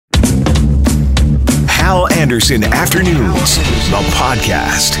Hal Anderson Afternoons, the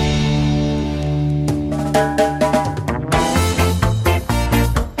podcast.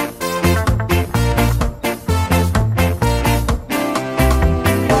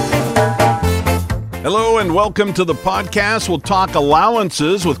 Hello and welcome to the podcast. We'll talk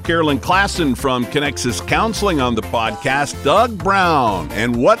allowances with Carolyn Klassen from Connexus Counseling on the podcast, Doug Brown,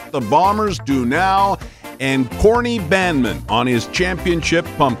 and what the Bombers do now, and Corny Bandman on his championship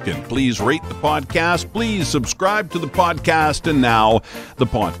pumpkin. Please rate the podcast. Please subscribe to the podcast. And now, the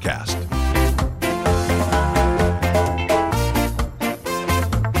podcast.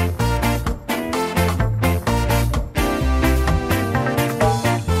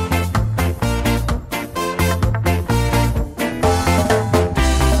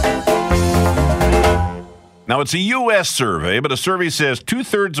 Now, it's a U.S. survey, but a survey says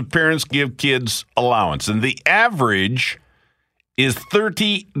 2/3 of parents give kids allowance, and the average is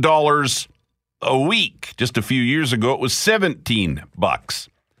 $30 a week. Just a few years ago, it was $17.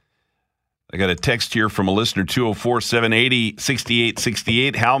 I got a text here from a listener,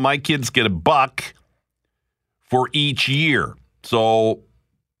 204-780-6868. Hal, my kids get $1 for each year. So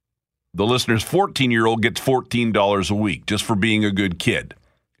the listener's 14-year-old gets $14 a week just for being a good kid.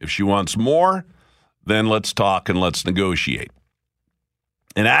 If she wants more, then let's talk and let's negotiate.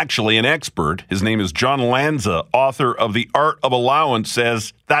 And actually, an expert, his name is John Lanza, author of The Art of Allowance,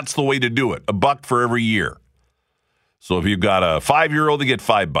 says that's the way to do it, $1 for every year. So if you've got a 5-year-old, you get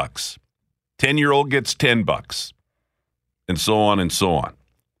 $5. 10-year-old gets $10, and so on and so on.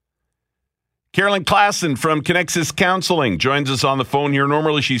 Carolyn Klassen from Connexus Counseling joins us on the phone here.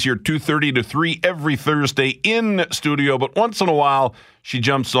 Normally, she's here 2:30 to 3 every Thursday in studio, but once in a while, she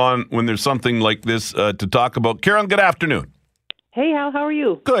jumps on when there's something like this to talk about. Carolyn, good afternoon. Hey, Hal, how are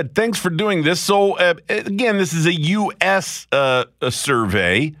you? Good. Thanks for doing this. So, again, this is a U.S.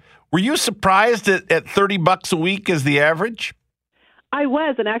 survey. Were you surprised at $30 a week as the average? I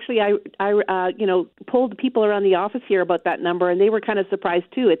was, and actually, I polled people around the office here about that number, and they were kind of surprised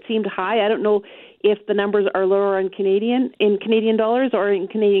too. It seemed high. I don't know if the numbers are lower in Canadian dollars or in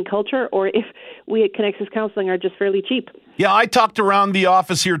Canadian culture, or if we at Connexus Counseling are just fairly cheap. Yeah, I talked around the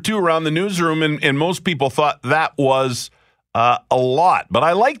office here too, around the newsroom, and most people thought that was a lot. But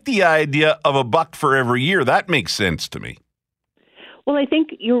I like the idea of $1 for every year. That makes sense to me. Well, I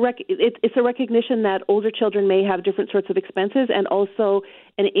think it's a recognition that older children may have different sorts of expenses, and also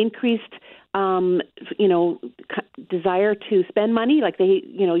an increased, desire to spend money. Like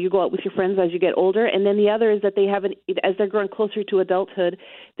you go out with your friends as you get older, and then the other is that they have as they're growing closer to adulthood,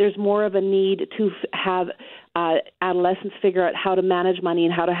 there's more of a need to have adolescents figure out how to manage money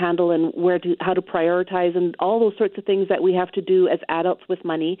and how to handle and how to prioritize and all those sorts of things that we have to do as adults with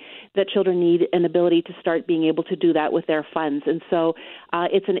money, that children need an ability to start being able to do that with their funds. And so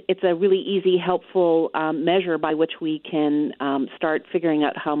it's a really easy, helpful measure by which we can start figuring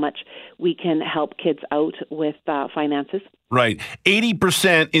out how much we can help kids out with finances. Right.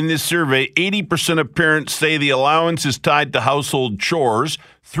 80% in this survey, 80% of parents say the allowance is tied to household chores.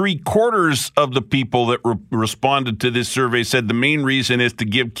 3/4 of the people that responded to this survey said the main reason is to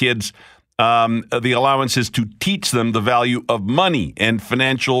give kids the allowance is to teach them the value of money and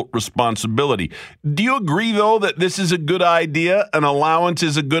financial responsibility. Do you agree, though, that this is a good idea? An allowance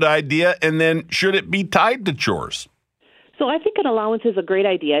is a good idea? And then should it be tied to chores? So I think an allowance is a great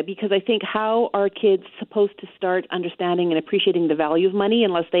idea, because I think how are kids supposed to start understanding and appreciating the value of money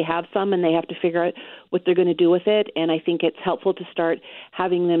unless they have some and they have to figure out what they're going to do with it? And I think it's helpful to start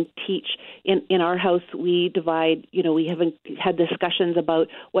having them teach. In our house, we divide, we haven't had discussions about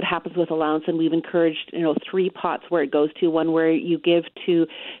what happens with allowance, and we've encouraged, 3 pots where it goes to: one where you give to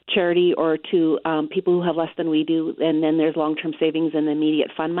charity or to people who have less than we do, and then there's long-term savings and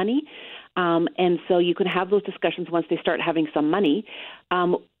immediate fund money. And so you can have those discussions once they start having some money.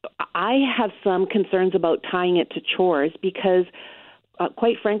 I have some concerns about tying it to chores because,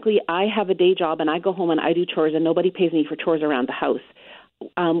 quite frankly, I have a day job and I go home and I do chores, and nobody pays me for chores around the house.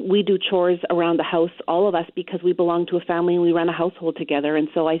 We do chores around the house, all of us, because we belong to a family and we run a household together. And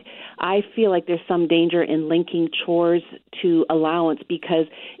so I feel like there's some danger in linking chores to allowance, because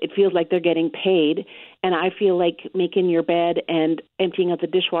it feels like they're getting paid. And I feel like making your bed and emptying out the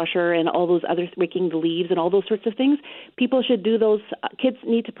dishwasher and all those others, raking the leaves and all those sorts of things, people should do those. Kids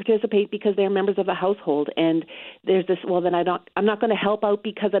need to participate because they're members of the household. And there's this, well, then I'm not going to help out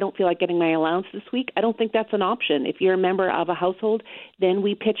because I don't feel like getting my allowance this week. I don't think that's an option. If you're a member of a household, then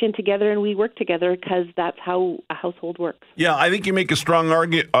we pitch in together and we work together, because that's how a household works. Yeah, I think you make a strong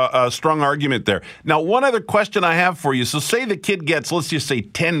argument there. Now, one other question I have for you. So say the kid gets, let's just say,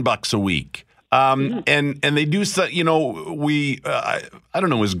 $10 a week. And they do so, I don't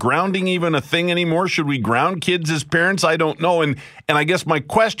know, is grounding even a thing anymore? Should we ground kids as parents? I don't know. And I guess my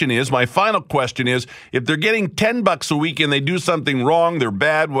final question is, if they're getting $10 a week and they do something wrong, they're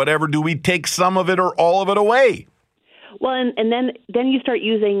bad, whatever, do we take some of it or all of it away? Well, and then you start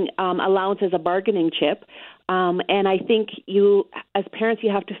using allowance as a bargaining chip. And I think as parents,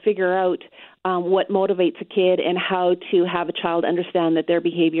 you have to figure out what motivates a kid and how to have a child understand that their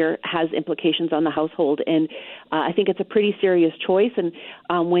behavior has implications on the household. And I think it's a pretty serious choice. And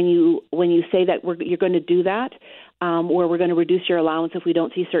when you say that you're going to do that, where we're going to reduce your allowance if we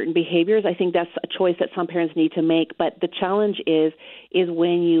don't see certain behaviors, I think that's a choice that some parents need to make. But the challenge is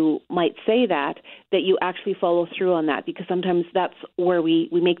when you might say that you actually follow through on that, because sometimes that's where we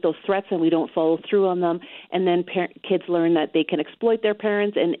make those threats and we don't follow through on them, and then kids learn that they can exploit their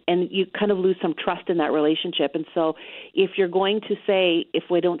parents, and you kind of lose some trust in that relationship. And so if you're going to say, if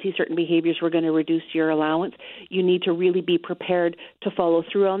we don't see certain behaviors, we're going to reduce your allowance, you need to really be prepared to follow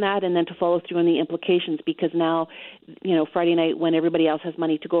through on that, and then to follow through on the implications, because now, Friday night when everybody else has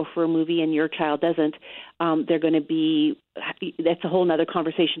money to go for a movie and your child doesn't, they're going to be, that's a whole other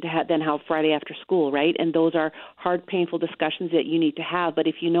conversation to then have Friday after school, right? And those are hard, painful discussions that you need to have. But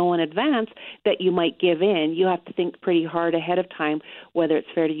if you know in advance that you might give in, you have to think pretty hard ahead of time whether it's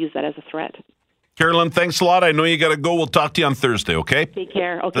fair to use that as a threat. Carolyn, thanks a lot. I know you got to go. We'll talk to you on Thursday, okay? Take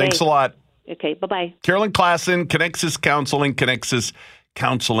care. Okay. Thanks a lot. Okay, bye-bye. Carolyn Klassen, Connexus Counseling,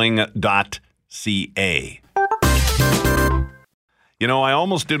 connexuscounseling.ca. I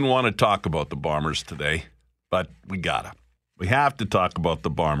almost didn't want to talk about the Bombers today, but we gotta. We have to talk about the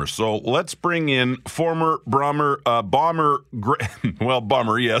Bombers. So let's bring in former Bomber,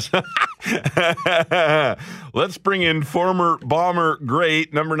 yes. Let's bring in former Bomber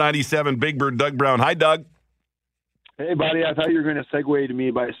great, number 97, Big Bird, Doug Brown. Hi, Doug. Hey, buddy. I thought you were going to segue to me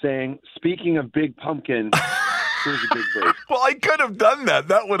by saying, speaking of Big Pumpkin, here's a Big Bird. Well, I could have done that.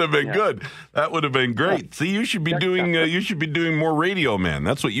 That would have been good. That would have been great. See, you should be doing more radio, man.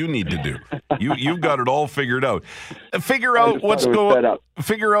 That's what you need to do. You've got it all figured out. Figure out what's going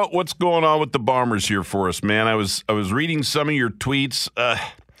on with the Bombers here for us, man. I was reading some of your tweets.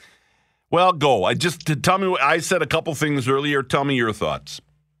 Well, go. Tell me. I said a couple things earlier. Tell me your thoughts.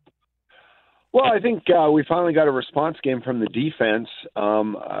 Well, I think we finally got a response game from the defense.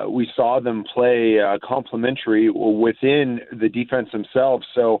 We saw them play complementary within the defense themselves.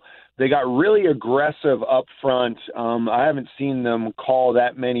 So they got really aggressive up front. I haven't seen them call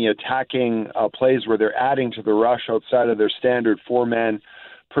that many attacking plays where they're adding to the rush outside of their standard four-man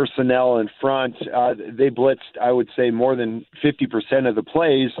personnel in front. They blitzed, I would say, more than 50% of the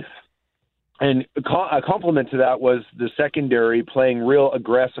plays. And a compliment to that was the secondary playing real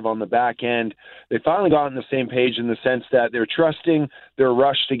aggressive on the back end. They finally got on the same page in the sense that they're trusting their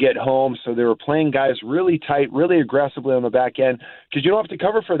rush to get home. So they were playing guys really tight, really aggressively on the back end, because you don't have to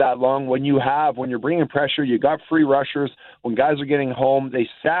cover for that long when you're bringing pressure. You got free rushers. When guys are getting home, they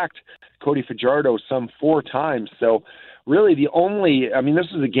sacked Cody Fajardo some 4 times. So really this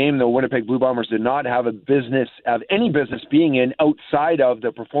is a game the Winnipeg Blue Bombers did not have any business being in outside of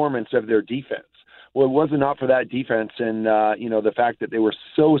the performance of their defense. Well, it wasn't not for that defense and, the fact that they were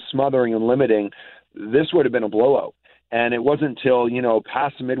so smothering and limiting, this would have been a blowout. And it wasn't until,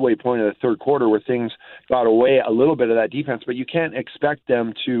 past the midway point of the third quarter where things got away a little bit of that defense, but you can't expect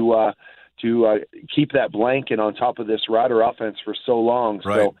them to keep that blanket on top of this Rider offense for so long.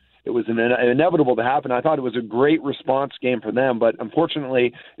 Right. So it was inevitable to happen. I thought it was a great response game for them, but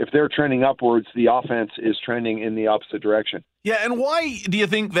unfortunately, if they're trending upwards, the offense is trending in the opposite direction. Yeah, and why do you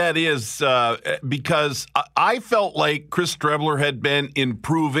think that is? Because I felt like Chris Streveler had been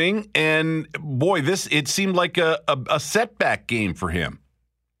improving, and boy, it seemed like a setback game for him.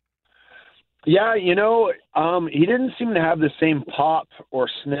 Yeah, he didn't seem to have the same pop or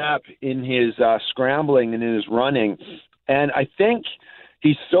snap in his scrambling and in his running, and I think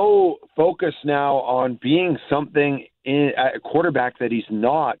he's so focused now on being something at a quarterback that he's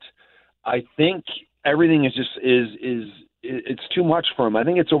not. I think everything is it's too much for him. I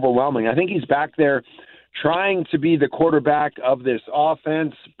think it's overwhelming. I think he's back there trying to be the quarterback of this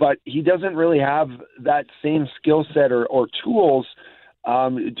offense, but he doesn't really have that same skill set or tools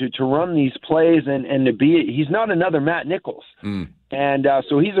to run these plays and to be. He's not another Matt Nichols. And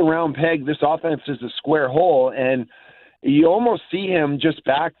so he's a round peg. This offense is a square hole, and you almost see him just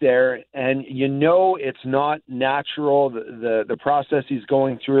back there, and it's not natural, the process he's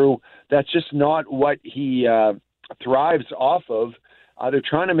going through. That's just not what he thrives off of. They're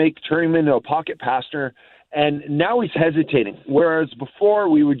trying to turn him into a pocket passer, and now he's hesitating. Whereas before,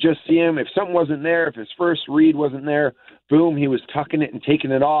 we would just see him, if something wasn't there, if his first read wasn't there, boom, he was tucking it and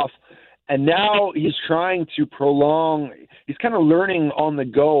taking it off. And now he's trying to prolong. He's kind of learning on the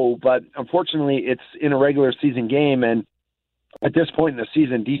go, but unfortunately it's in a regular season game. And at this point in the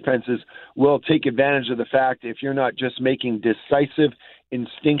season, defenses will take advantage of the fact if you're not just making decisive,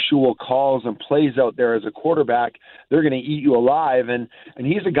 instinctual calls and plays out there as a quarterback, they're going to eat you alive. And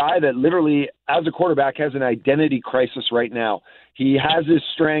he's a guy that literally, as a quarterback, has an identity crisis right now. He has his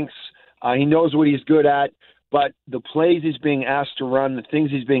strengths. He knows what he's good at. But the plays he's being asked to run, the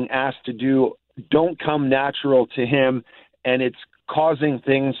things he's being asked to do don't come natural to him, and it's causing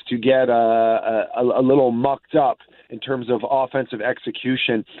things to get a little mucked up in terms of offensive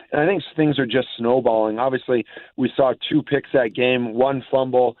execution. And I think things are just snowballing. Obviously, we saw 2 picks that game, 1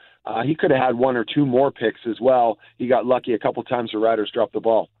 fumble. He could have had 1 or 2 more picks as well. He got lucky a couple times the Riders dropped the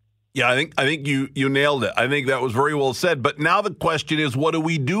ball. Yeah, I think you nailed it. I think that was very well said. But now the question is, what do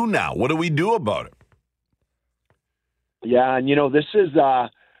we do now? What do we do about it? Yeah, and this is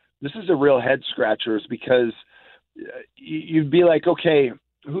a real head scratchers because you'd be like, okay,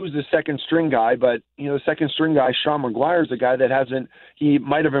 who's the second string guy? But the second string guy, Sean McGuire, is a guy that he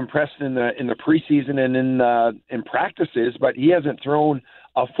might have impressed in the preseason and in practices, but he hasn't thrown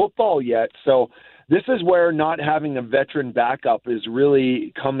a football yet. So this is where not having a veteran backup is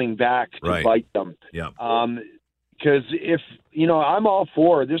really coming back to bite them. Yeah. Because if I'm all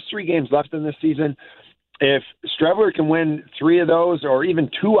for. There's 3 games left in this season. If Streveler can win 3 of those or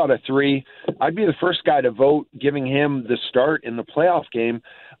even 2 out of 3, I'd be the first guy to vote giving him the start in the playoff game.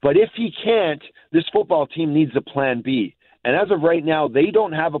 But if he can't, this football team needs a plan B. And as of right now, they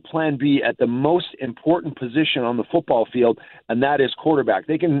don't have a plan B at the most important position on the football field, and that is quarterback.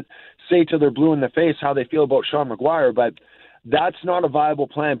 They can say till they're blue in the face how they feel about Sean McGuire, but that's not a viable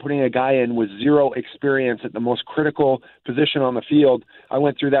plan, putting a guy in with 0 experience at the most critical position on the field. I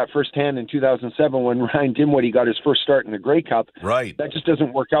went through that firsthand in 2007 when Ryan Dinwiddie got his first start in the Grey Cup. Right. That just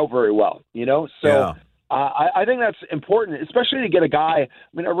doesn't work out very well, So yeah. I think that's important, especially to get a guy.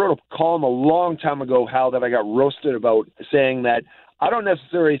 I wrote a column a long time ago, Hal, that I got roasted about, saying that I don't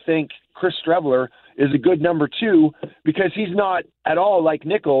necessarily think Chris Streveler is a good number 2 because he's not at all like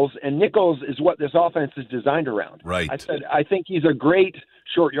Nichols, and Nichols is what this offense is designed around. Right. I said I think he's a great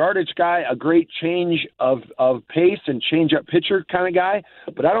short yardage guy, a great change of pace and change up pitcher kind of guy,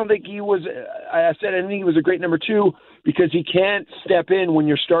 but I don't think he was. I said I think he was a great number 2 because he can't step in when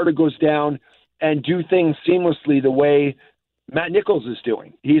your starter goes down and do things seamlessly the way Matt Nichols is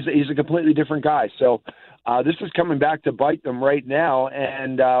doing. He's a completely different guy. So this is coming back to bite them right now,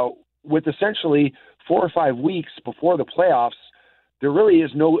 and with essentially 4 or 5 weeks before the playoffs, there really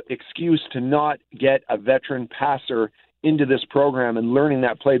is no excuse to not get a veteran passer into this program and learning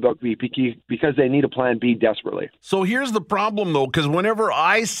that playbook because they need a plan B desperately. So here's the problem, though, because whenever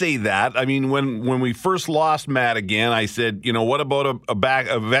I say that, when we first lost Matt again, I said, what about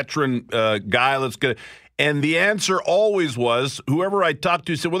a veteran guy? Let's get it. And the answer always was, whoever I talked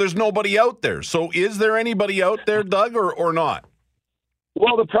to said, well, there's nobody out there. So is there anybody out there, Doug, or not?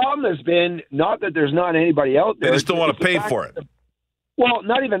 Well, the problem has been not that there's not anybody out there. They just don't want to pay for it. Well,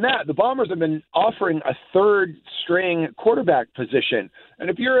 not even that. The Bombers have been offering a third-string quarterback position. And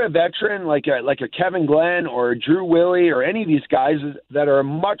if you're a veteran like a Kevin Glenn or a Drew Willie or any of these guys that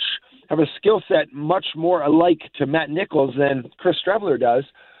have a skill set much more alike to Matt Nichols than Chris Streveler does,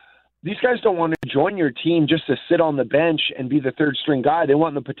 these guys don't want to join your team just to sit on the bench and be the third-string guy. They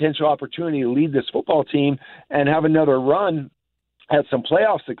want the potential opportunity to lead this football team and have another run at some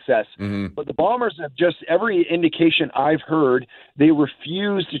playoff success. Mm-hmm. But the Bombers have just, every indication I've heard, they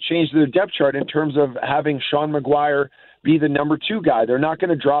refuse to change their depth chart in terms of having Sean McGuire be the number 2 guy. They're not going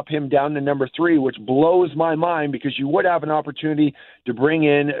to drop him down to number 3, which blows my mind because you would have an opportunity to bring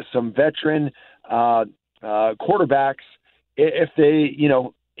in some veteran quarterbacks if they,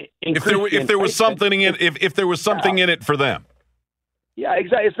 if there was something in it for them. Yeah,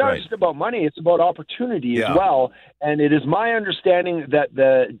 exactly. It's not just about money. It's about opportunity as well. And it is my understanding that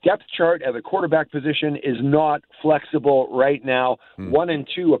the depth chart at the quarterback position is not flexible right now. 1 and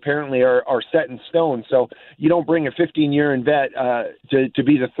 2 apparently are set in stone. So you don't bring a 15-year vet to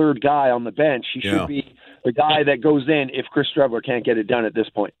be the third guy on the bench. He should be the guy that goes in if Chris Streveler can't get it done at this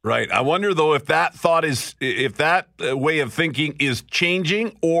point. Right. I wonder, though, if that way of thinking is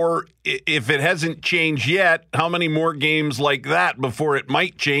changing, or if it hasn't changed yet, how many more games like that before it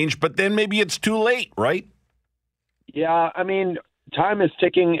might change, but then maybe it's too late, right? Yeah, time is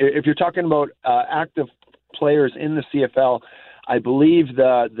ticking. If you're talking about active players in the CFL, I believe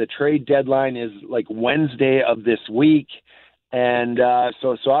the trade deadline is like Wednesday of this week. And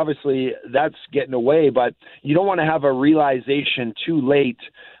so obviously that's getting away, but you don't want to have a realization too late.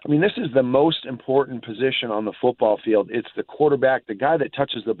 I mean, this is the most important position on the football field. It's the quarterback, the guy that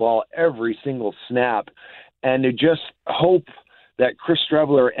touches the ball every single snap. And to just hope that Chris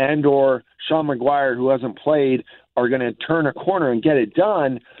Streveler and or Sean McGuire, who hasn't played, are going to turn a corner and get it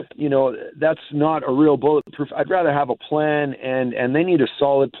done, that's not a real bulletproof. I'd rather have a plan, and they need a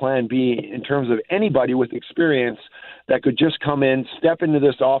solid plan B in terms of anybody with experience that could just come in, step into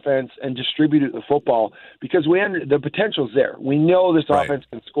this offense, and distribute the football, because the potential's there. We know this offense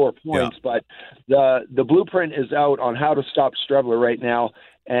can score points, but the blueprint is out on how to stop Streveler right now,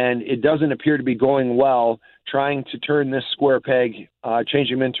 and it doesn't appear to be going well, trying to turn this square peg, change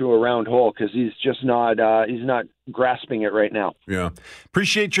him into a round hole, because he's just not he's not grasping it right now. Yeah.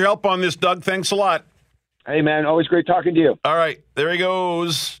 Appreciate your help on this, Doug. Thanks a lot. Hey, man, always great talking to you. All right, there he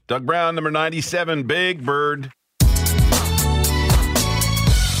goes. Doug Brown, number 97, Big Bird.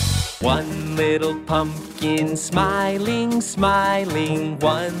 One little pumpkin smiling, smiling.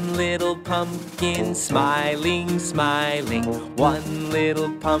 One little pumpkin smiling, smiling. One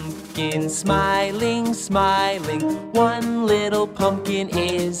little pumpkin smiling, smiling. One little pumpkin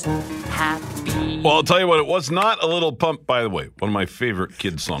is happy. Well, I'll tell you what, it was not a little pump, by the way, one of my favorite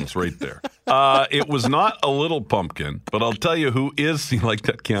kids' songs right there. It was not a little pumpkin, but I'll tell you who is, you like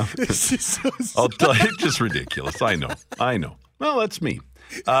that, Cam? I'll tell you, it's just ridiculous. I know. Well, that's me.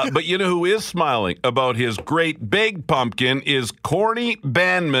 But you know who is smiling about his great big pumpkin is Corny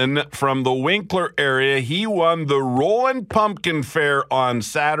Banman from the Winkler area. He won the Rollin' Pumpkin Fair on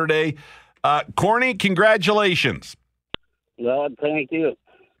Saturday. Corny, congratulations. Well, thank you.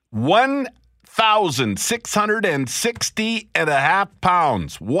 1,660.5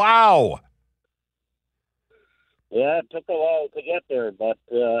 pounds. Wow. Yeah, it took a while to get there, but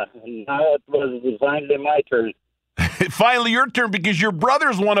now it was finally my turn. Finally your turn, because your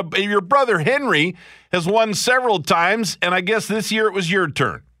brother Henry has won several times, and I guess this year it was your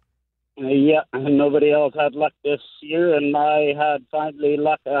turn. Yeah, nobody else had luck this year, and I had finally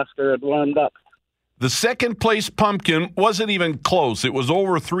luck after it warmed up. The second place pumpkin wasn't even close. It was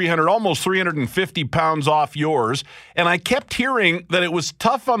over 300, almost 350 pounds off yours. And I kept hearing that it was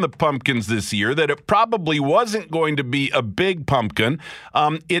tough on the pumpkins this year, that it probably wasn't going to be a big pumpkin.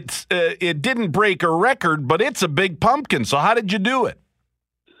 It didn't break a record, but it's a big pumpkin. So how did you do it?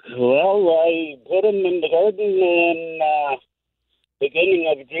 Well, I put them in the garden in beginning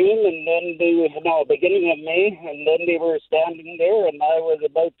of June, and then beginning of May, and then they were standing there, and I was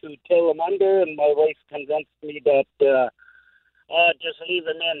about to till them under, and my wife convinced me that just leave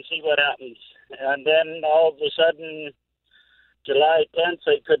them in, see what happens. And then all of a sudden, July 10th,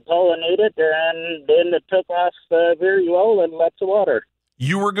 I could pollinate it, and then it took off very well and lots of water.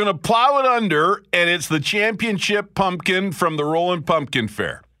 You were going to plow it under, and it's the championship pumpkin from the Rollin' Pumpkin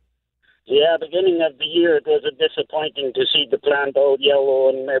Fair. Yeah, beginning of the year, it was disappointing to see the plant all yellow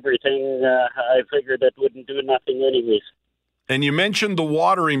and everything. I figured it wouldn't do nothing anyways. And you mentioned the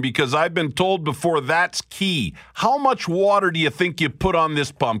watering, because I've been told before that's key. How much water do you think you put on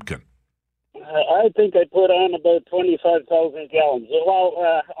this pumpkin? I think I put on about 25,000 gallons.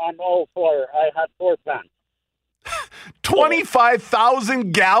 Well, on all four, I had 4 plants.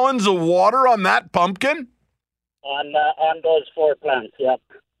 25,000 gallons of water on that pumpkin? On those 4 plants, yep.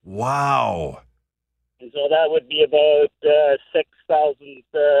 Wow. And so that would be about 6,000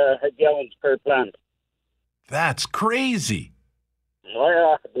 gallons per plant. That's crazy. Oh,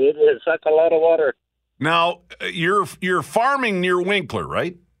 yeah, it sucks a lot of water. Now, you're farming near Winkler,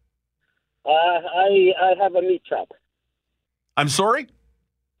 right? I have a meat shop. I'm sorry?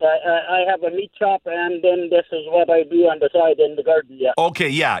 I have a meat shop, and then this is what I do on the side in the garden, yeah. Okay,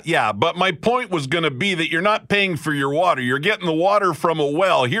 yeah. But my point was going to be that you're not paying for your water. You're getting the water from a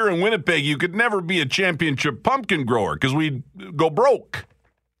well. Here in Winnipeg, you could never be a championship pumpkin grower because we'd go broke.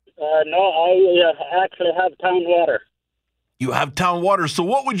 No, I actually have town water. You have town water. So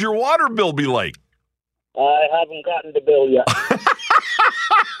what would your water bill be like? I haven't gotten the bill yet.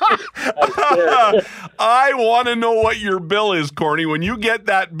 I want to know what your bill is, Corny. When you get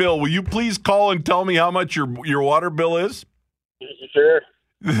that bill, will you please call and tell me how much your water bill is? Sure.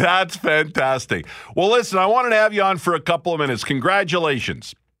 That's fantastic. Well, listen, I wanted to have you on for a couple of minutes.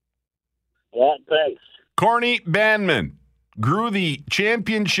 Congratulations. Yeah, thanks. Corny Banman grew the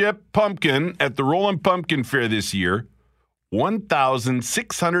championship pumpkin at the Rollin' Pumpkin Fair this year,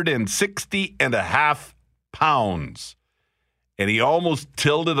 1,660.5 pounds. And he almost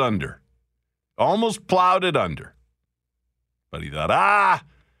tilled it under, almost plowed it under. But he thought,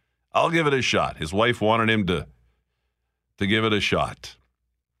 I'll give it a shot. His wife wanted him to give it a shot.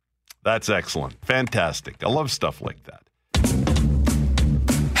 That's excellent. Fantastic. I love stuff like that.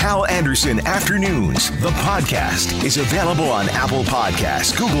 Hal Anderson Afternoons, the podcast, is available on Apple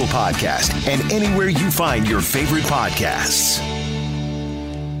Podcasts, Google Podcasts, and anywhere you find your favorite podcasts.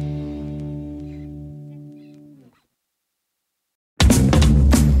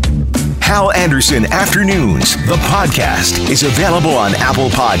 Hal Anderson Afternoons, the podcast, is available on Apple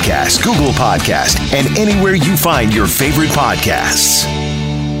Podcasts, Google Podcasts, and anywhere you find your favorite podcasts.